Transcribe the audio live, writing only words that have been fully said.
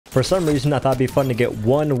For some reason, I thought it'd be fun to get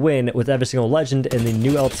one win with every single legend in the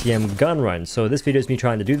new LTM gun run. So this video is me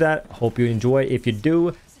trying to do that. Hope you enjoy. If you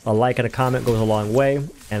do, a like and a comment goes a long way.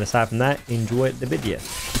 And aside from that, enjoy the video.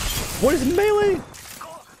 What is melee?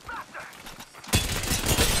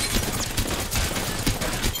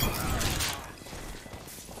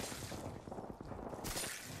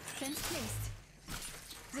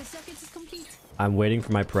 I'm waiting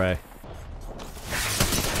for my prey.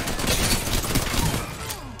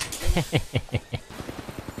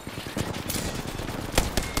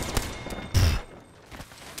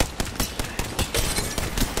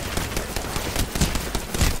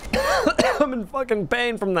 I'm in fucking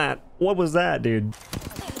pain from that. What was that, dude?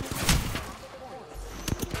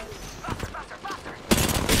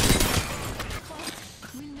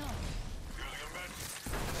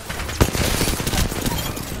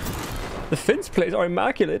 The fence plays are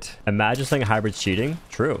immaculate. Imagine saying hybrid's cheating.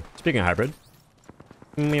 True. Speaking of hybrid.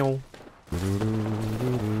 Meow.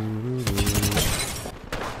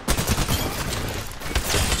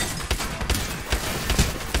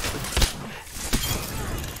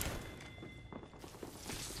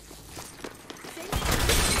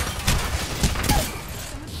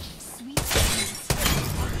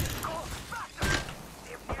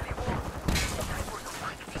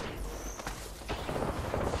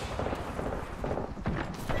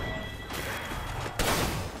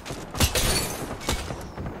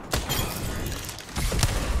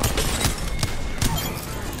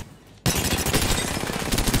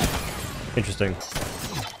 Interesting.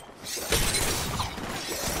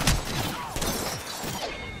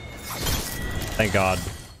 Thank God.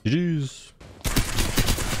 GG's.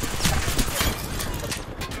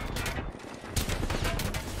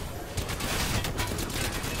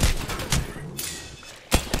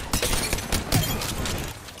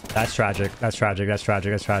 That's tragic. That's tragic. That's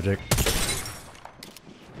tragic. That's tragic.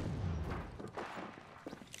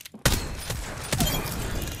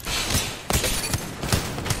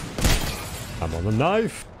 I'm on the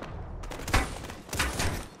knife.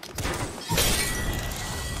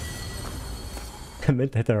 I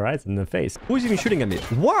meant to hit the right in the face. Who's even shooting at me?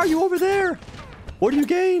 Why are you over there? What do you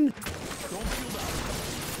gain?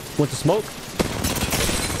 Want to smoke?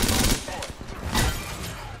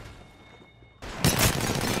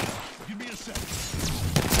 Give me a sec.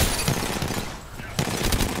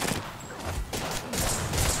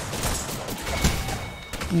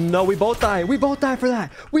 No, we both die. We both die for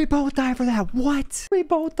that. We both die for that. What? We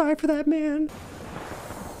both die for that, man.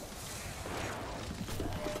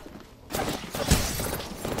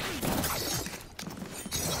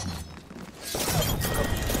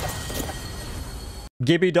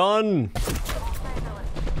 Gibby done.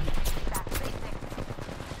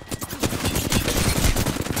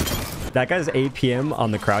 That guy's APM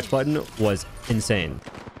on the crouch button was insane.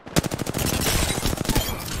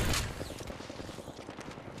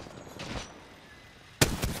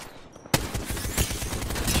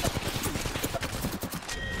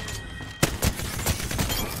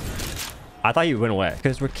 I thought he went away.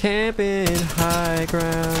 Because we're camping high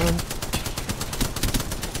ground.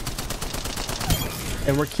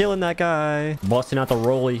 And we're killing that guy. Busting out the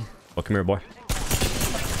rollie. Oh, come here, boy.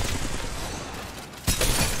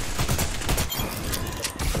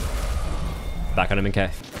 Back on him in K.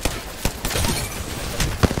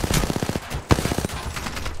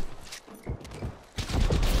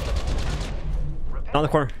 On the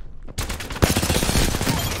corner.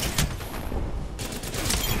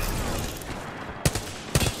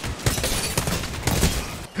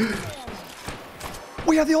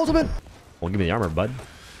 We have the ultimate. Well, give me the armor, bud.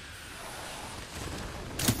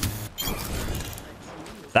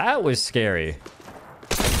 That was scary.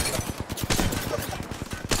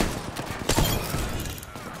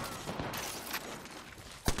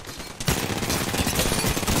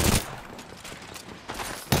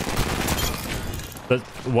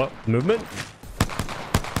 What movement?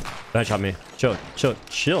 That shot me. Chill, chill,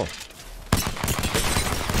 chill.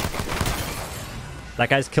 That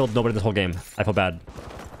guy's killed nobody this whole game. I feel bad.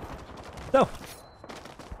 No.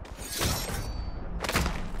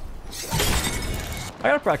 I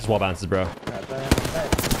gotta practice wall bounces, bro.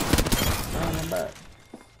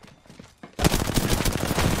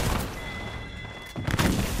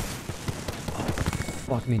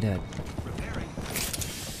 Fuck me dead.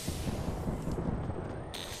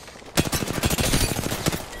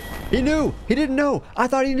 He knew! He didn't know! I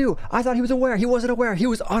thought he knew! I thought he was aware! He wasn't aware! He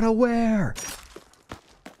was unaware!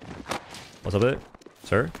 What's up with it?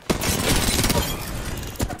 Sir?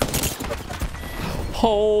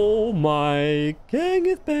 Oh my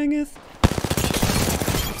gangeth bangeth!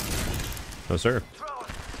 No, sir.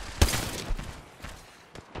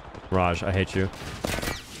 Mirage, I hate you.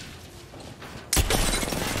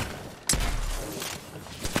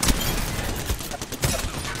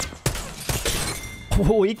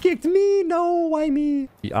 Oh, he kicked me. No, why me? I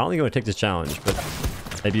don't think I'm gonna take this challenge, but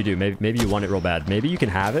maybe you do. Maybe you want it real bad. Maybe you can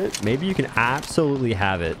have it. Maybe you can absolutely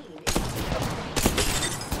have it.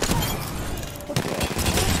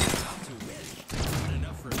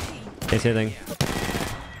 Can't see anything.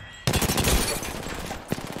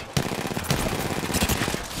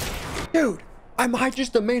 Dude, am I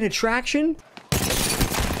just the main attraction?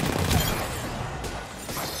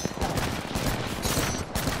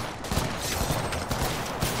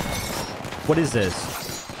 What is this?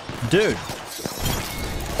 Dude.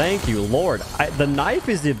 Thank you, Lord. The knife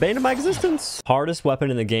is the bane of my existence. Hardest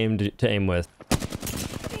weapon in the game to aim with.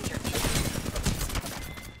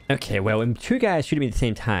 Okay, well, when two guys shoot me at the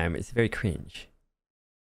same time, it's very cringe.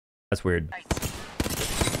 That's weird.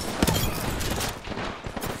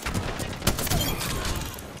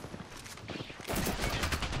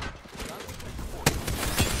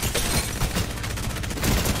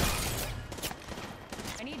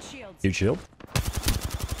 I need shields. Huge shield.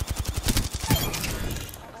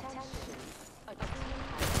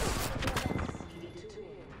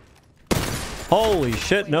 Holy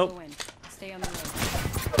shit, nope. Stay on the road.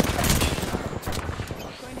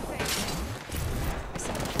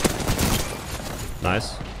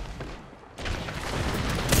 Nice.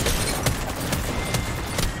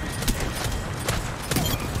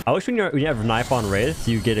 I wish when you have a knife on wraith,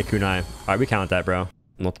 you get a kunai. Alright, we count that, bro.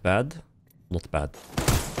 Not bad. Not bad.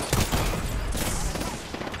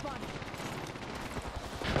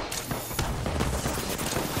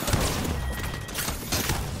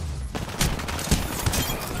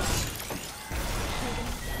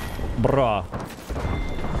 Bruh.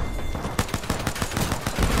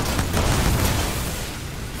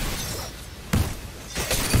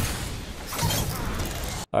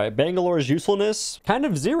 Alright, Bangalore's usefulness, kind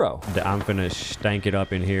of 0. I'm gonna stank it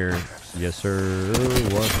up in here. Yes, sir.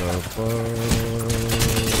 What the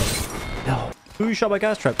fuck? No. Who shot my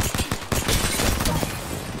gas trap?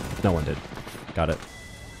 No one did. Got it.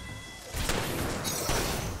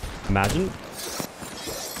 Imagine.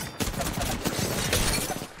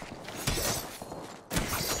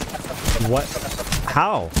 What?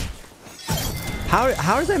 How?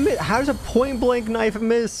 How does that miss? How does a point blank knife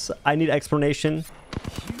miss? I need explanation.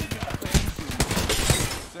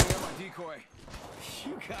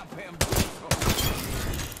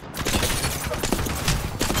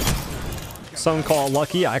 Some call it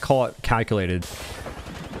lucky, I call it calculated.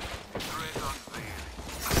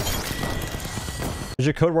 Does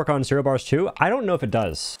your code work on serial bars too? I don't know if it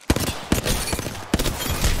does.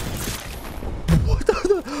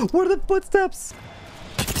 What are the footsteps?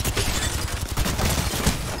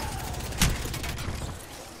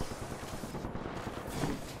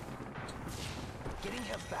 Getting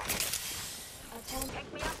him back.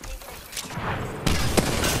 Pick me up.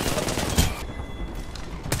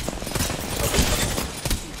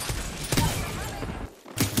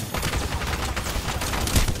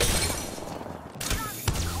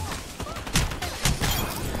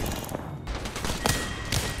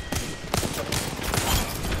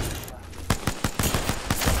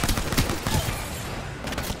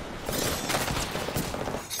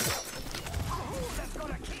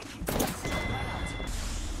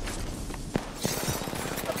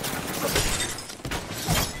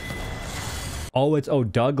 Oh, it's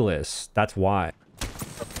OhDough. That's why.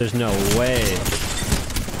 There's no way.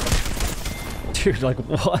 Dude, like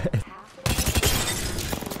what?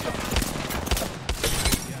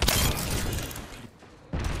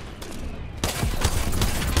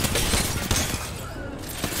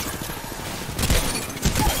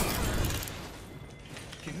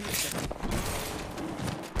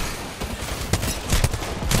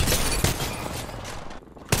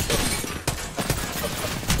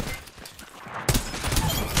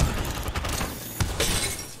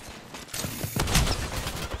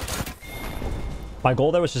 My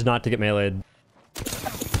goal there was just not to get meleeed.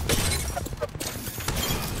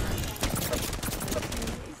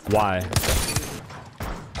 Why?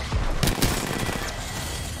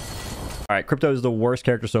 Alright, Crypto is the worst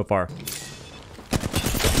character so far.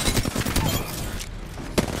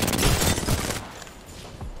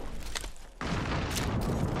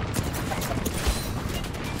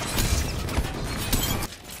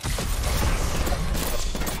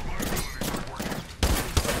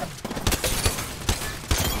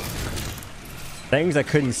 Things I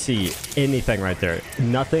couldn't see anything right there.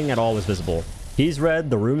 Nothing at all was visible. He's red,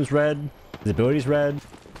 the room's red, his ability's red.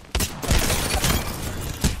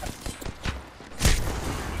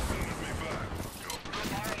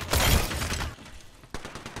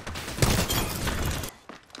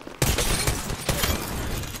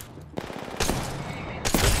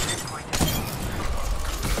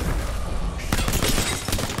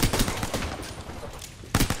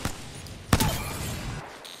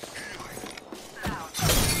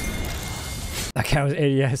 I was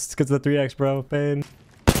ADS because of the 3x, bro. Pain.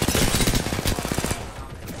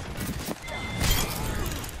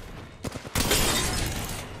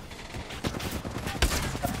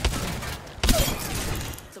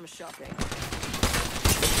 Some shopping.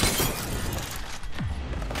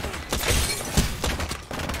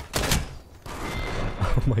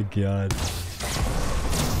 Oh my god.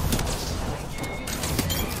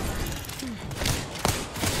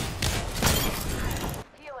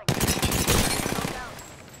 Healing.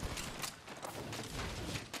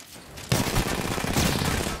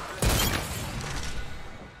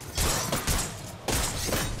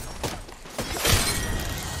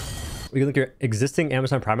 You can link your existing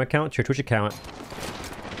Amazon Prime account to your Twitch account.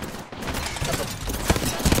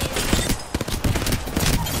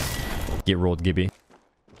 Get rolled, Gibby.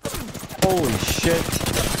 Holy shit.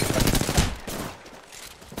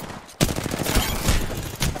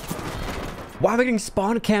 Why am I getting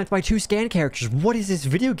spawn camped by 2 scan characters? What is this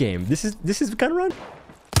video game? This is gun run?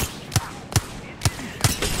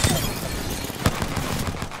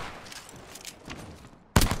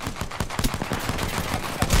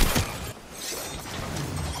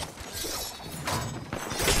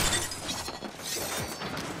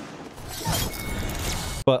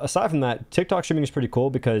 But aside from that, TikTok streaming is pretty cool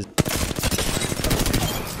because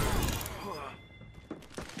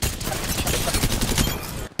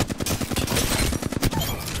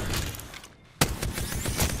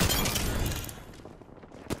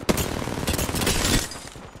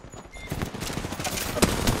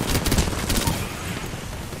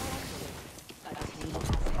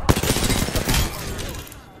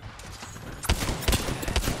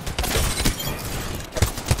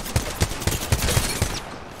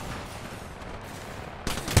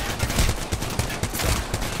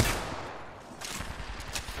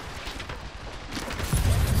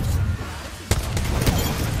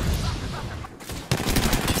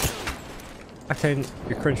octane,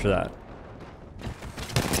 you're cringe for that.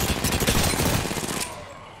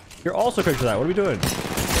 You're also cringe for that. What are we doing?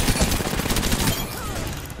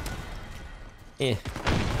 Eh.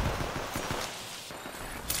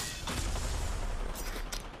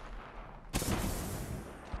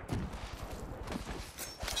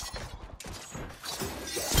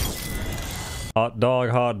 Hot dog,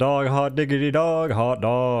 hot diggity dog, hot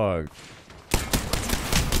dog.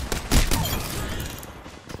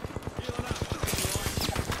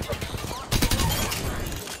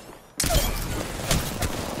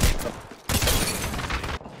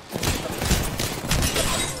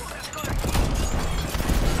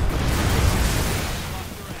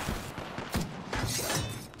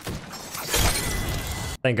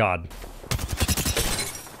 Thank God.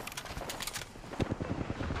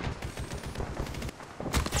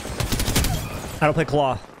 I don't play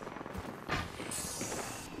claw.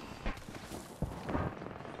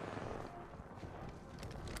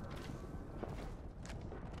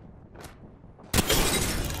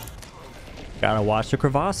 Gotta watch the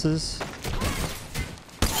crevasses.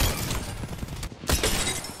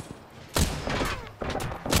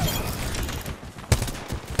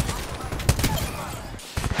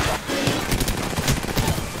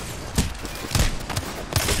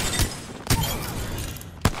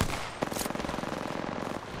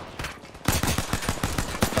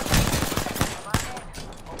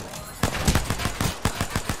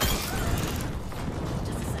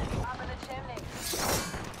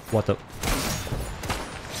 What the?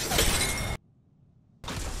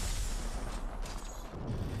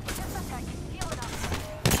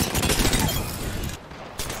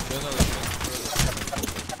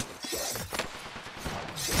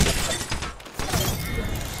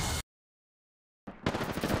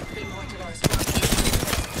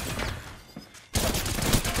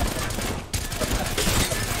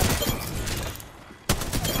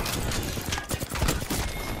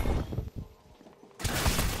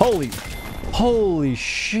 Holy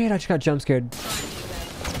shit, I just got jump scared.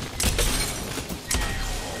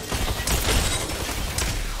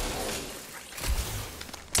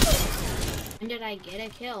 When did I get a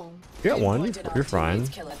kill? You got one. You're fine.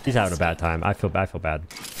 He's having a bad time. I feel bad.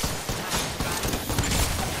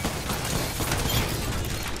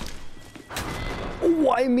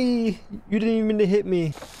 Why me? You didn't even mean to hit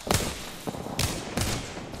me.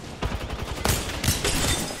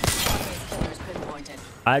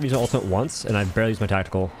 I've used my ultimate once, and I've barely used my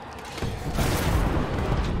tactical.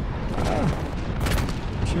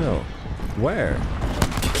 Chill. Where?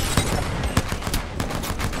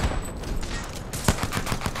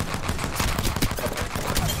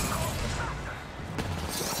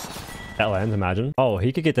 That lands, imagine. Oh,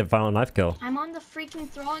 he could get the final knife kill. I'm on the freaking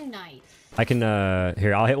throwing knife. I can,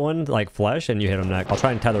 here, I'll hit one, like, flesh, and you hit him neck. I'll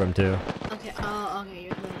try and tether him, too. Okay, oh, okay,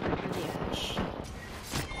 you're the edge.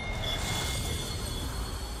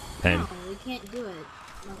 Pain. No, we can't do it.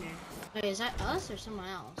 Okay. Wait, is that us or someone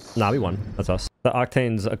else? Nah, we won. That's us. The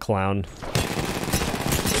Octane's a clown.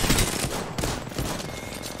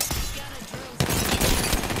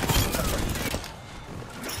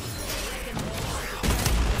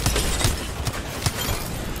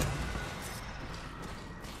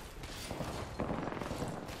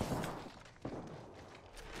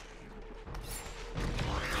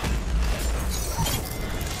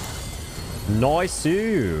 Nice.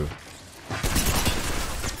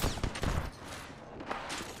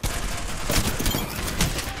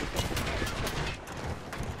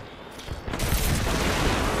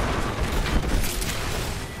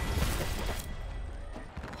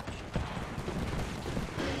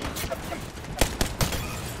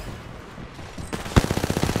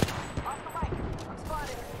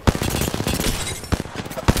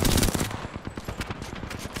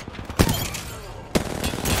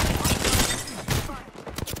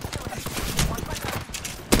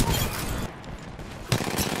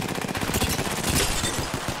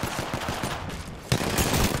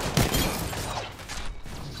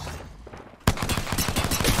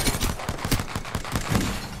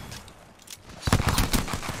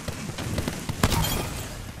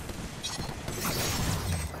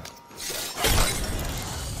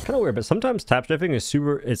 Kind of weird, but sometimes tap strafing is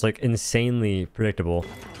it's like insanely predictable.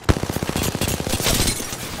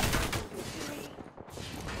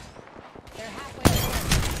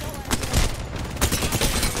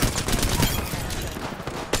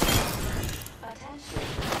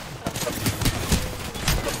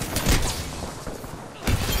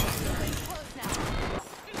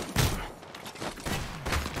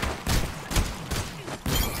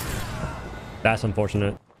 That's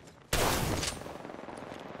unfortunate.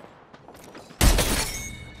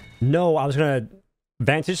 No, I was gonna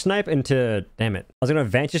Vantage snipe into... Damn it. I was gonna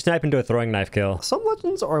Vantage snipe into a throwing knife kill. Some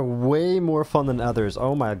legends are way more fun than others.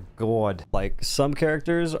 Oh my god. Like, some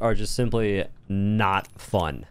characters are just simply not fun.